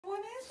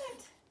is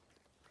it?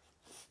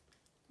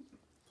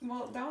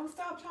 Well, don't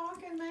stop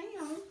talking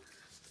now.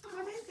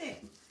 What is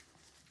it?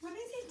 What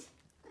is it?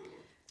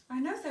 I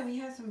know, so we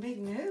have some big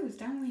news,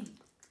 don't we?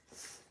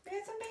 We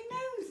have some big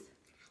news.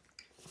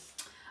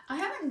 I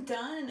haven't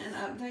done an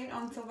update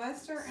on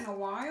Sylvester in a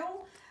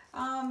while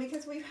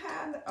because we've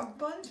had a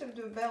bunch of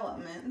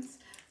developments.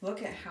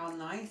 Look at how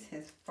nice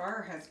his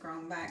fur has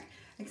grown back,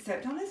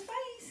 except on his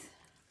face.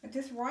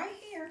 Just right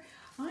here.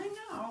 I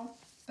know.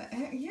 But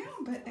yeah,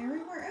 but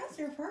everywhere else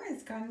your fur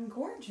has gotten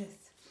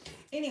gorgeous.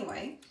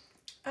 Anyway,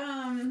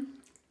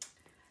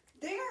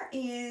 there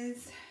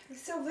is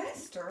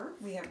Sylvester.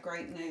 We have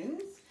great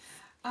news.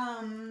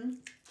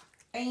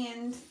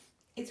 And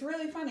it's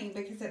really funny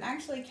because it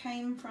actually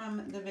came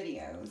from the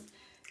videos.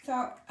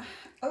 So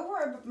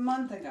over a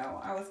month ago,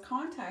 I was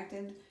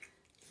contacted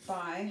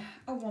by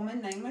a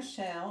woman named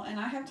Michelle, and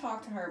I have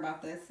talked to her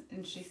about this,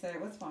 and she said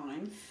it was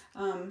fine.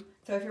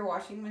 So if you're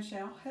watching,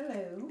 Michelle,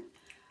 hello.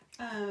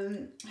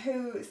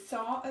 Who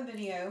saw a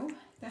video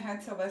that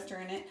had Sylvester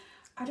in it.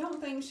 I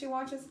don't think she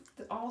watches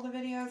all the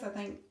videos. I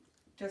think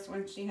just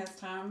when she has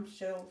time,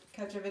 she'll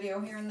catch a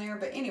video here and there.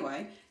 But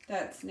anyway,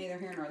 that's neither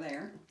here nor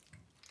there.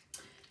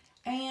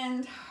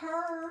 And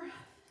her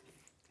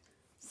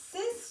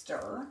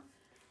sister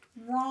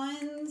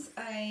runs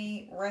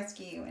a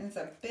rescue, and it's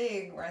a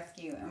big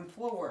rescue in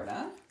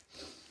Florida.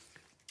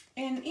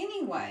 And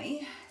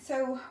anyway,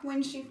 so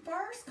when she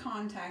first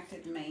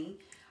contacted me,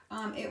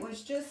 it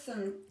was just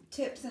some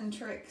tips and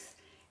tricks.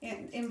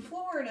 In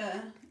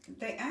Florida,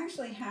 they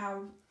actually have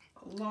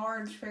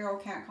large feral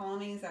cat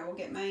colonies that will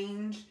get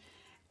mange,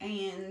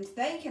 and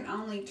they can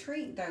only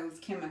treat those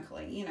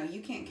chemically. You know,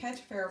 you can't catch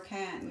a feral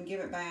cat and give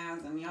it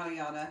baths and yada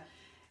yada.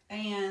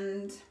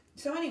 And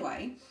so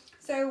anyway,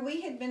 so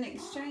we had been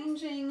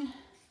exchanging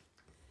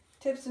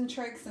tips and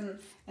tricks, and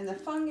the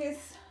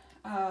fungus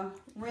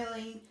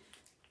really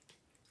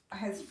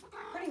has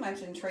pretty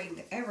much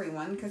intrigued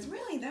everyone, because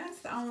really that's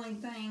the only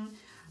thing.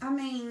 I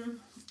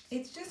mean,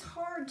 it's just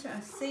hard to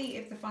see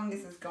if the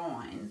fungus is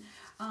gone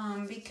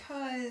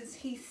because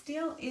he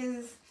still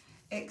is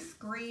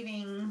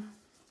excreting.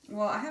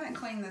 Well, I haven't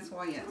cleaned this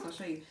wall yet, so I'll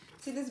show you.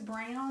 See this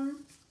brown?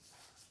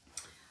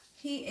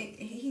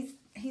 He's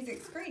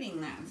excreting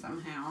that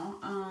somehow,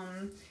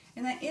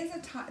 and that is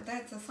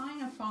that's a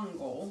sign of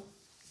fungal.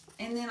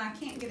 And then I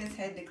can't get his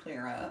head to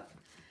clear up.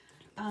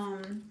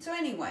 So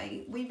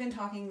anyway, we've been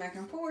talking back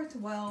and forth.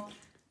 Well,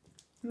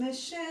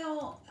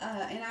 Michelle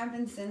and I've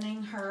been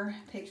sending her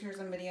pictures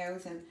and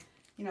videos, and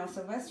you know,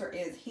 Sylvester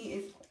he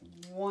is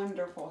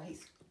wonderful.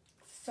 He's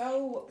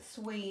so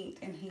sweet,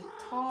 and he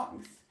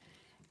talks,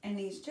 and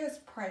he's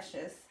just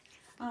precious.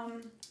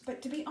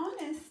 But to be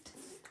honest,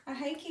 I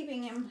hate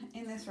keeping him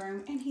in this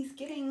room, and he's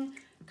getting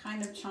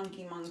kind of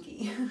chunky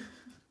monkey.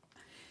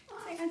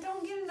 Like, I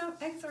don't get enough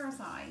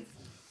exercise.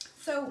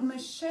 So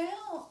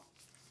Michelle,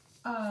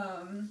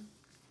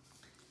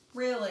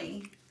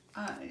 really,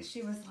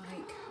 she was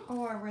like,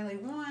 oh, I really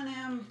want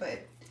him, but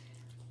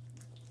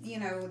you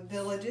know,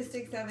 the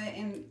logistics of it.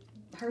 And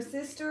her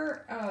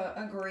sister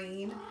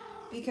agreed,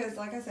 because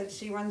like I said,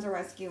 she runs a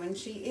rescue, and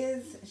she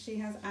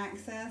has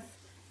access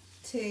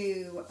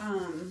to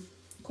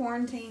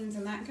quarantines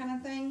and that kind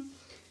of thing.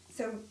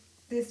 So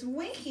this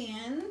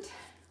weekend,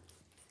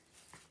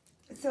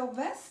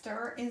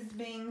 Sylvester is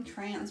being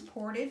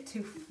transported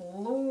to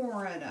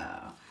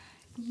Florida.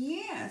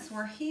 Yes,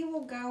 where he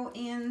will go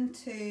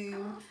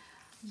into,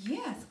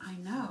 yes, I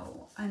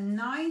know, a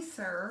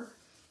nicer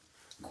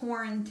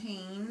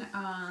quarantine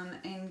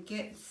and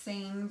get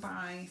seen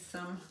by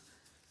some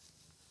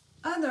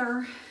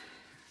other,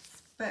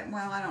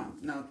 well, I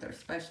don't know if they're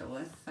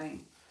specialists,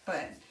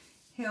 but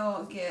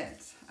he'll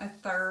get a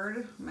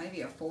third,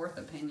 maybe a fourth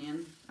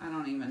opinion, I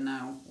don't even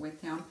know,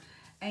 with him,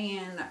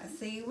 and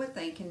see what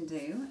they can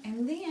do.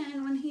 And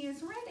then when he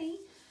is ready,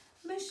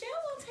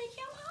 Michelle will take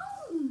him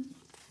home.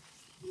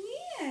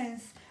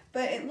 Yes,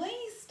 but at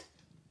least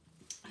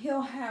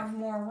he'll have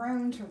more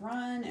room to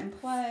run and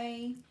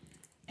play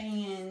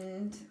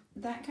and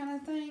that kind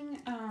of thing,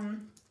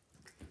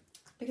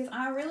 because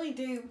I really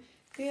do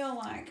feel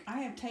like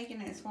I have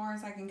taken it as far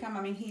as I can come.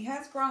 I mean, he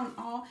has grown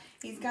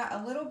he's got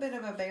a little bit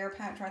of a bare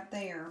patch right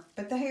there,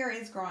 but the hair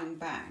is growing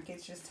back.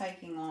 It's just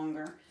taking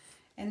longer.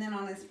 And then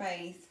on his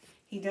face,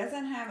 he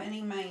doesn't have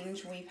any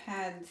mange. We've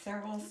had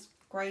several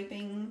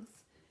scrapings.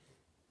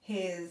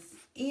 His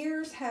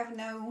ears have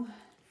no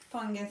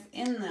fungus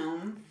in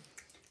them,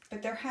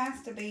 but there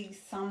has to be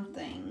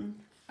something.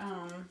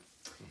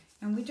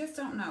 And we just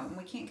don't know.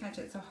 We can't catch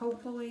it, so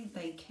hopefully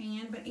they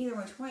can. But either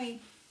which way,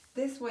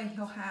 this way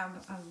he'll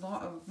have a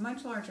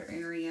much larger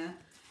area.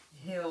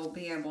 He'll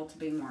be able to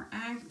be more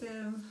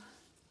active.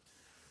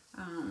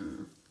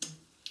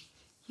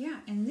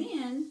 Yeah, and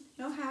then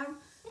he'll have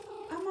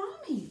a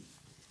mommy.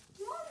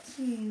 Won't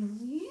you?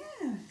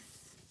 Yes.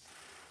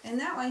 And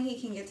that way he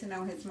can get to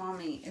know his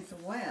mommy as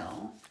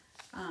well.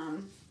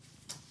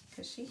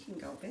 Because she can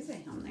go visit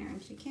him there,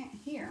 and she can't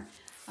hear.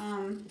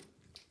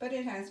 But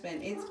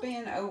it's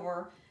been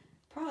over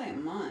probably a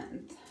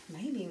month,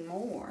 maybe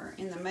more,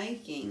 in the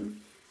making.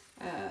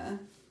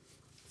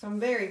 So I'm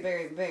very,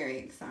 very, very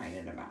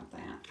excited about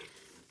that.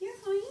 Yes,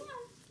 I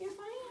am. Yes,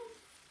 I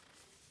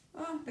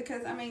am. Oh,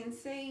 because, I mean,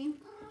 see,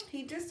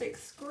 he just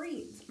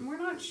excretes. We're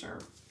not sure.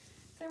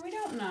 So we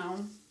don't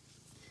know.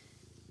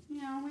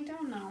 You know, we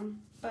don't know.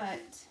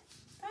 But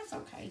that's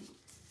okay.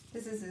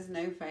 This is his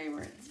new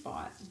favorite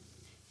spot.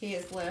 He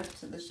has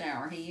left the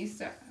shower. He used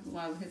to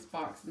love his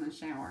box in the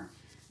shower.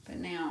 But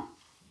now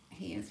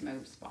he has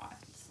moved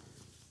spots.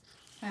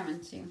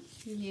 Haven't you?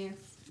 Yes.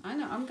 I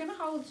know. I'm going to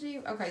hold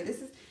you. Okay,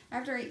 this is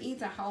after he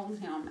eats, I hold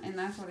him. And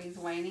that's what he's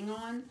waiting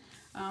on.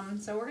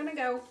 So we're going to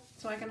go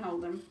so I can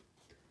hold him.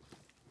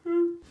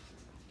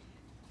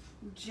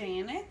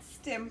 Janet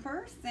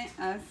Stemper sent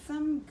us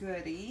some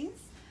goodies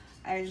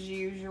as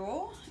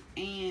usual.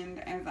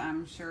 And as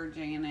I'm sure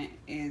Janet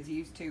is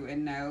used to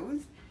and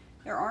knows,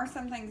 there are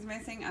some things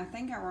missing. I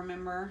think I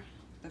remember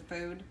the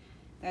food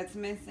that's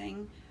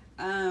missing.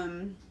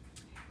 And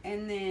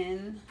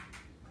then,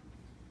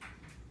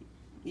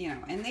 you know,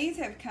 and these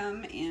have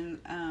come in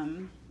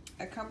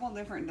a couple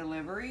different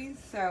deliveries,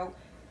 so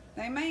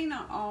they may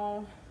not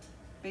all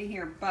be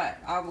here, but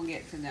I will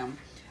get to them.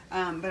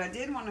 But I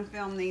did want to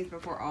film these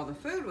before all the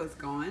food was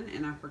gone,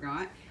 and I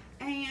forgot.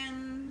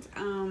 And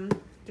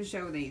to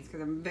show these,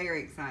 because I'm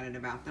very excited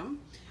about them.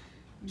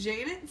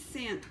 Janet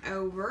sent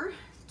over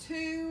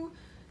 2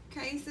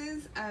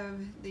 cases of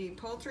the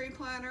poultry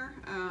platter.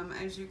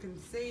 As you can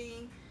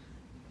see,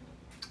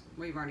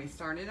 we've already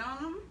started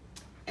on them.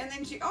 And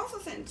then she also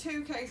sent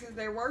 2 cases,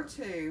 there were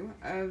 2,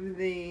 of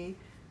the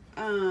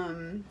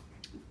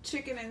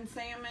chicken and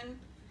salmon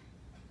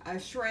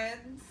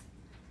shreds.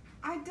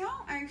 I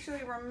don't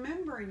actually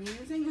remember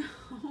using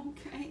a whole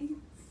case,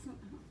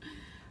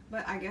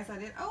 but I guess I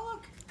did. Oh,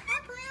 look.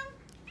 Hi, Prim.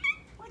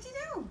 What'd you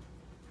do?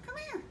 Come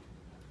here.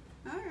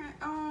 All right.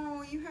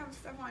 Oh, you have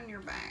stuff on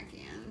your back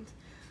end.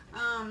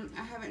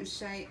 I haven't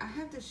shaved. I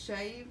have to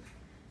shave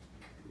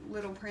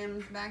little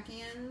Prim's back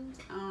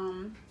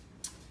end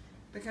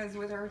because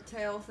with her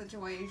tail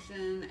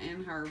situation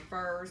and her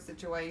fur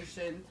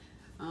situation,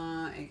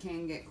 it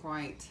can get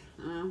quite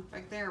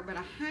back there. But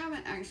I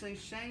haven't actually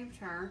shaved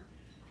her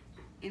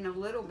in a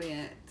little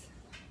bit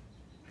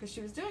because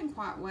she was doing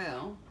quite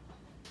well.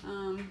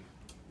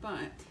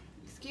 But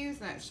excuse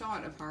that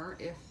shot of her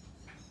if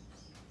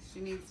she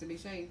needs to be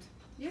shaved.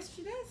 Yes,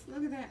 she does.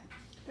 Look at that.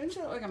 Doesn't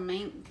she look like a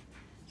mink?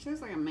 She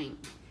looks like a mink.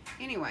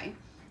 Anyway,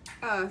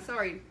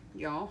 sorry,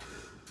 y'all.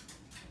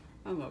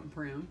 I love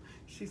Prim.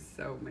 She's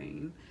so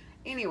mean.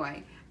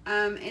 Anyway,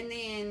 and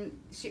then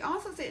she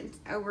also sent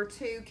over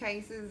 2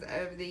 cases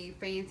of the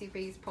Fancy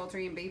Feast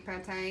poultry and beef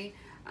pate.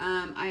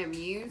 I have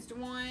used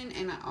one,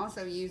 and I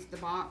also used the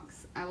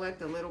box. I let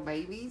the little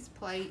babies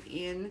play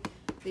in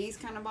these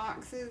kind of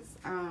boxes,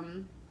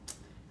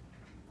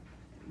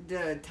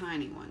 the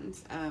tiny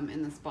ones,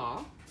 in the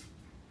spa.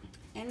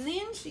 And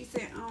then she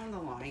sent on the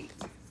light,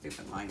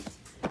 stupid light,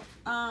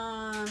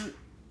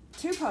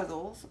 2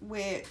 puzzles,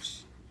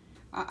 which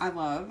I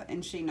love,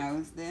 and she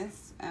knows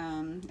this.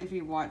 If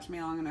you watch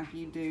me long enough,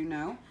 you do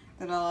know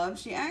that I love.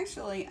 She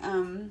actually,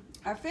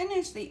 I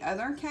finished the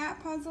other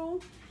cat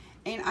puzzle,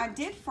 and I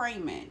did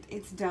frame it.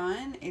 It's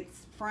done.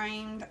 It's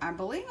framed. I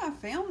believe I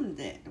filmed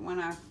it when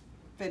I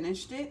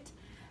finished it.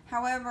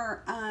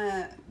 However,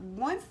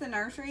 once the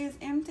nursery is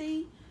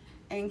empty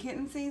and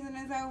kitten season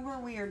is over,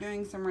 we are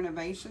doing some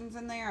renovations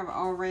in there. I've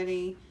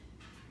already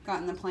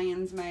gotten the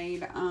plans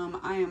made.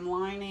 I am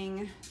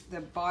lining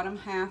the bottom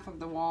half of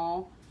the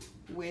wall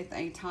with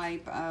a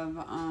type of,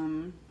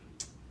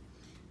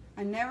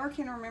 I never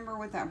can remember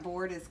what that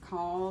board is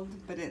called,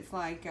 but it's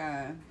like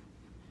a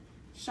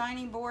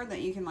shiny board that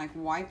you can like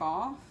wipe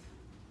off.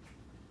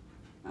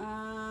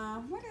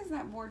 What is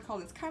that board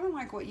called? It's kind of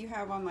like what you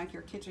have on like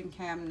your kitchen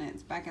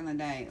cabinets back in the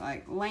day,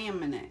 like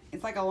laminate.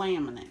 It's like a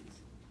laminate.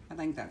 I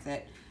think that's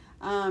it.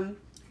 I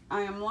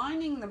am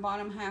lining the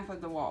bottom half of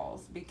the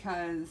walls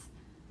because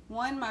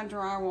 1, my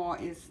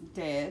drywall is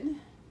dead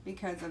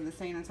because of the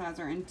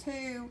sanitizer, and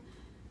 2,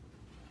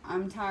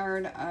 I'm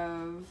tired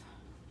of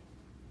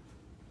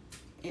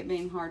it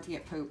being hard to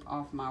get poop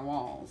off my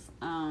walls.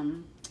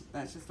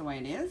 That's just the way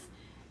it is.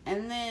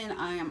 And then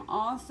I am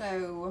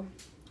also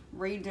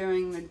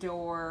redoing the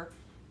door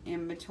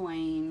in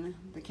between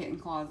the kitten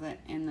closet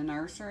and the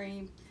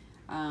nursery.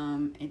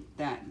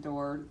 That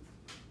door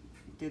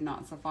did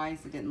not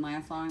suffice. It didn't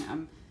last long.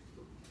 I'm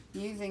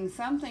using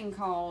something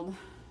called,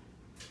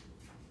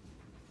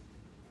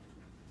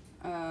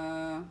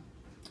 I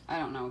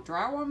don't know,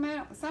 drywall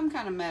metal, some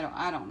kind of metal.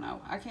 I don't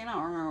know. I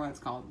cannot remember what it's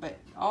called, but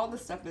all the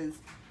stuff is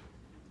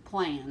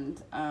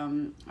planned.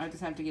 I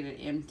just have to get it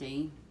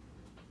empty.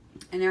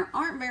 And there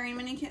aren't very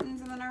many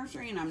kittens in the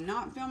nursery, and I'm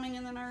not filming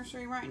in the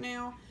nursery right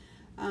now.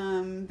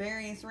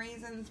 Various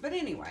reasons. But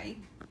anyway,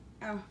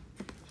 oh,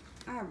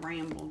 I have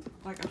rambled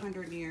like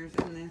 100 years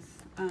in this.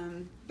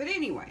 But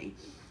anyway,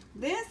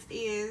 this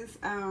is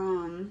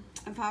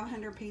a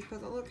 500 piece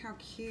puzzle. Look how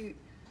cute.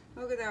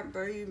 Look at that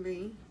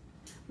baby.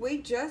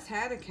 We just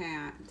had a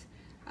cat.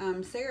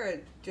 Sarah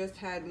just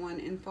had one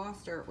in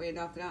foster. We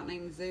adopted out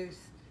named Zeus.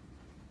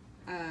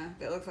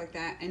 that looks like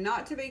that. And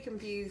not to be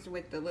confused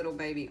with the little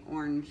baby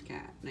orange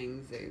cat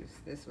named Zeus.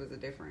 This was a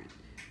different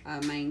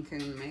Maine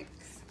Coon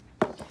mix.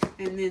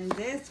 And then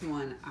this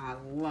one I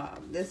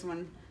love. This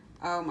one,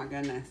 oh my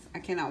goodness. I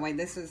cannot wait.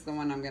 This is the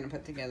one I'm going to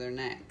put together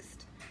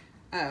next.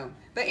 Oh,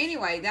 but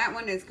anyway, that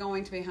one is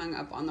going to be hung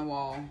up on the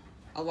wall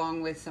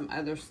along with some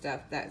other stuff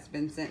that's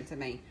been sent to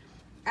me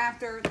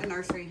after the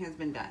nursery has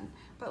been done.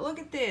 But look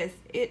at this.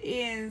 It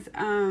is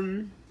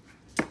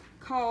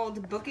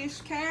called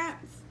Bookish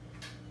Cats.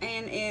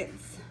 And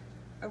it's,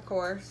 of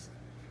course,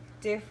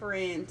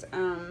 different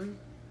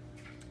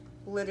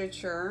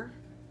literature.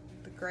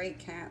 The Great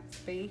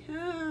Gatsby.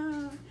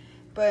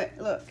 But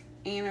look,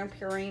 Anna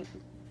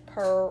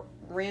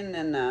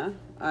Karenina.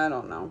 I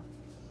don't know.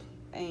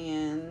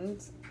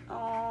 And,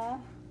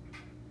 oh,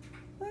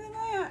 look at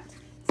that.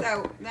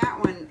 So that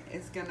one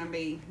is going to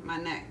be my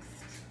next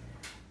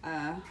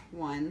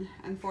one.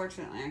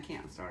 Unfortunately, I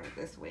can't start it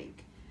this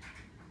week.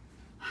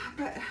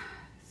 But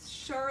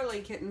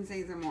surely kitten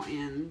season will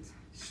end.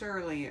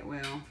 Surely it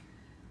will.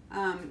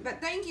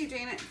 But thank you,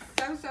 Janet,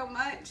 so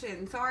much.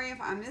 And sorry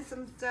if I missed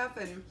some stuff.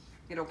 And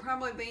it'll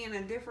probably be in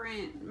a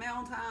different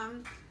mail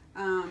time.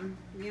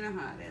 You know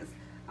how it is.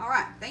 All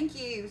right. Thank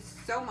you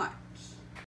so much.